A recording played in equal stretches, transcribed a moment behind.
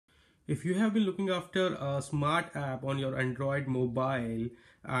If you have been looking after a smart app on your Android mobile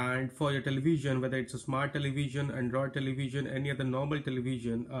and for your television, whether it's a smart television, Android television, any other normal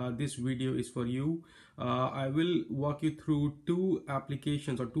television, this video is for you. I will walk you through two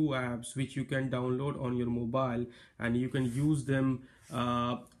applications or two apps which you can download on your mobile and you can use them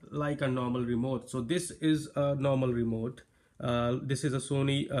like a normal remote. So this is a normal remote. This is a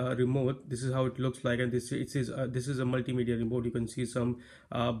Sony remote. This is how it looks like, and this is a multimedia remote. You can see some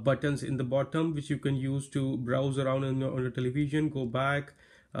buttons in the bottom which you can use to browse around on your television, go back,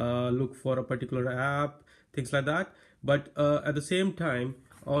 look for a particular app, things like that. But at the same time,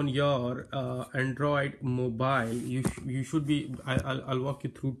 on your Android mobile, you should be. I'll walk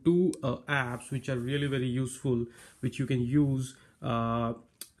you through two apps which are really very useful, which you can use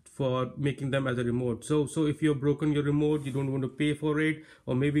for making them as a remote. So if you've broken your remote, you don't want to pay for it,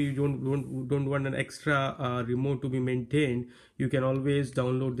 or maybe you don't want an extra remote to be maintained, you can always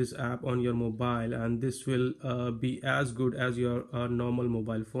download this app on your mobile, and this will be as good as your normal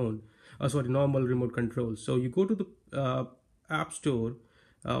mobile phone, normal remote control. So you go to the App Store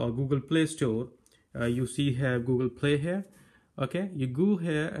or Google Play Store. You see here Google Play here. Okay, you go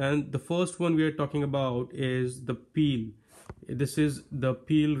here, and the first one we are talking about is the Peel. This is the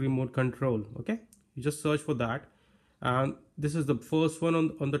Peel remote control. Okay, you just search for that, and this is the first one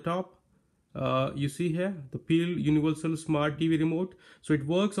on the top. You see here the Peel Universal Smart TV remote. So it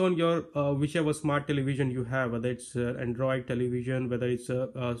works on your whichever smart television you have, whether it's Android television, whether it's a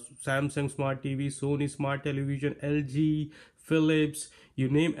Samsung Smart TV, Sony Smart Television, LG, Philips, you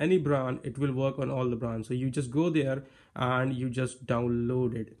name any brand, it will work on all the brands. So you just go there and you just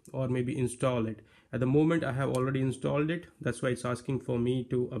download it or maybe install it. At the moment I have already installed it, that's why it's asking for me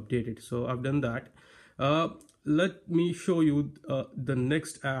to update it. So I've done that. Let me show you the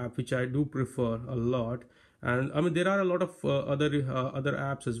next app which I do prefer a lot. And I mean, there are a lot of other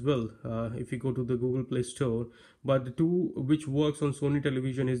apps as well if you go to the Google Play Store, but the two which works on Sony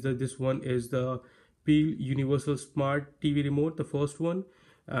television is that this one is the Peel Universal Smart TV remote, the first one,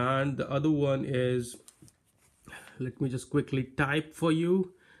 and the other one is, let me just quickly type for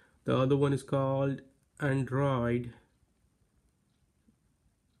you. The other one is called Android.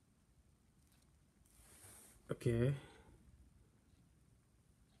 Okay,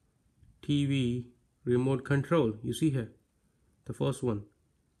 TV remote control. You see here the first one.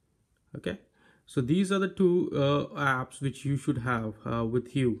 Okay, so these are the two apps which you should have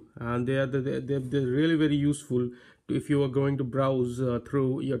with you, and they're really very useful if you are going to browse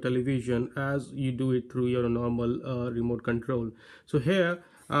through your television as you do it through your normal remote control. So here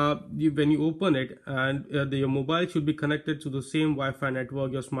when you open it, and your mobile should be connected to the same Wi-Fi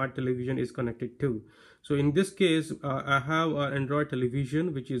network your smart television is connected to. So in this case, I have an Android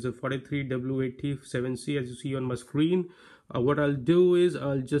television which is a 43W87C, as you see on my screen. What I'll do is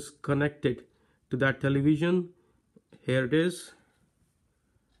I'll just connect it to that television. Here it is.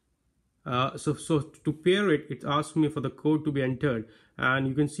 So to pair it, it asks me for the code to be entered, and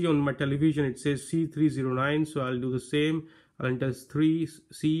you can see on my television it says C309. So I'll do the same. I'll enter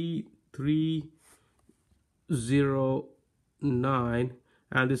C309,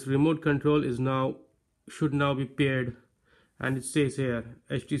 and this remote control is should now be paired, and it says here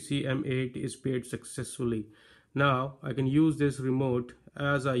HTC M8 is paired successfully. Now I can use this remote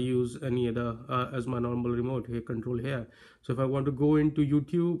as I use any other as my normal remote here control here. So if I want to go into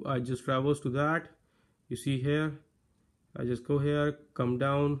YouTube, I just traverse to that. You see here, I just go here, come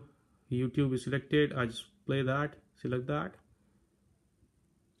down, YouTube is selected, I just play that, select that.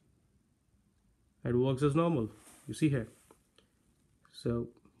 It works as normal. You see here. So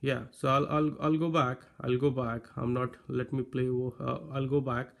yeah, so I'll go back. I'm not, let me play. I'll go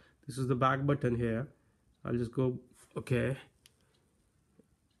back. This is the back button here. I'll just go. Okay,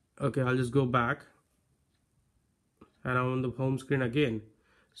 I'll just go back, and I'm on the home screen again.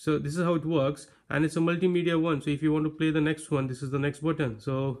 So this is how it works, and it's a multimedia one. So if you want to play the next one, this is the next button.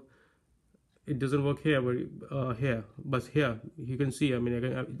 So it doesn't work here, but here you can see, I mean,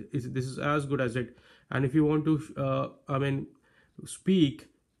 this is as good as it. And if you want to speak,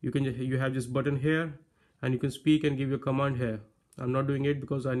 you have this button here, and you can speak and give your command here. I'm not doing it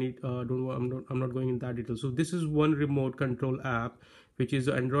because I need I'm not going in that detail. So this is one remote control app which is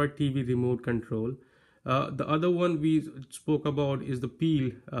Android TV remote control. The other one we spoke about is the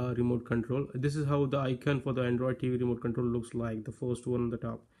Peel remote control. This is how the icon for the Android TV remote control looks like, the first one on the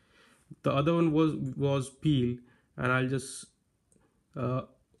top. The other one was Peel, and I'll just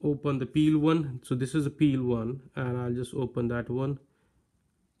open the Peel one. So this is a Peel one, and I'll just open that one.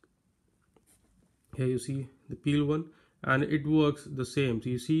 Here you see the Peel one, and it works the same. So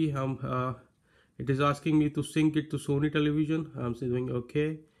you see how it is asking me to sync it to Sony television. I'm saying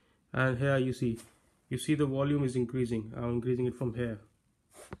okay, and here you see the volume is increasing. I'm increasing it from here.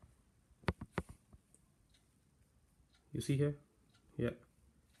 You see here? Yeah.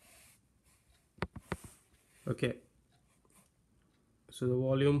 Okay. So the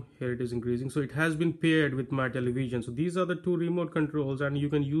volume here, it is increasing. So it has been paired with my television. So these are the two remote controls, and you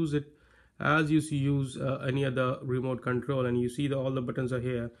can use it as you use any other remote control. And you see all the buttons are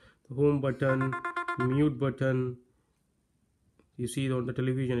here: the home button, mute button. You see on the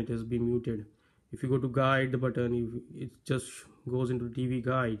television it has been muted. If you go to guide the button, it just goes into TV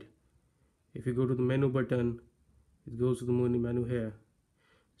guide. If you go to the menu button, it goes to the menu here.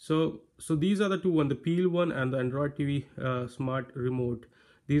 So these are the two one, the Peel one and the Android TV smart remote.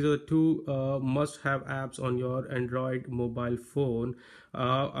 These are the two must-have apps on your Android mobile phone.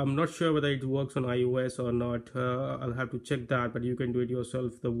 I'm not sure whether it works on iOS or not. I'll have to check that, but you can do it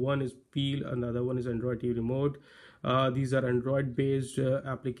yourself. The one is Peel, another one is Android TV remote. These are Android-based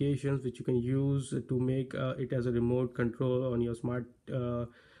applications which you can use to make it as a remote control on your smart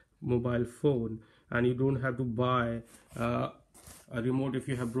mobile phone, and you don't have to buy a remote if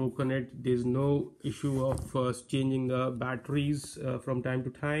you have broken it. There's no issue of changing the batteries from time to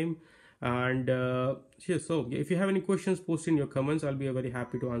time. And yeah, so if you have any questions, post in your comments. I'll be very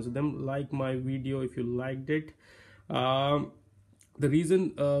happy to answer them. Like my video if you liked it. The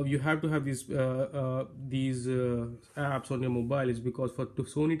reason you have to have these apps on your mobile is because for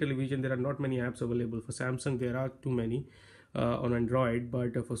Sony television there are not many apps available. For Samsung there are too many on Android,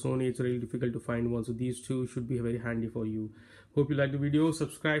 but for Sony it's really difficult to find one. So these two should be very handy for you. Hope you like the video.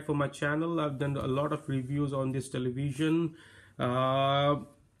 Subscribe for my channel. I've done a lot of reviews on this television.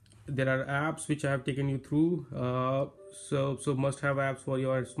 There are apps which I have taken you through. So must have apps for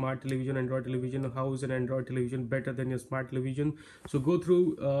your smart television, Android television. How is an Android television better than your smart television? So go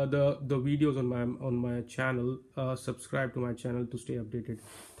through the videos on my channel. Subscribe to my channel to stay updated.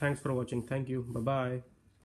 Thanks for watching. Thank you. Bye bye.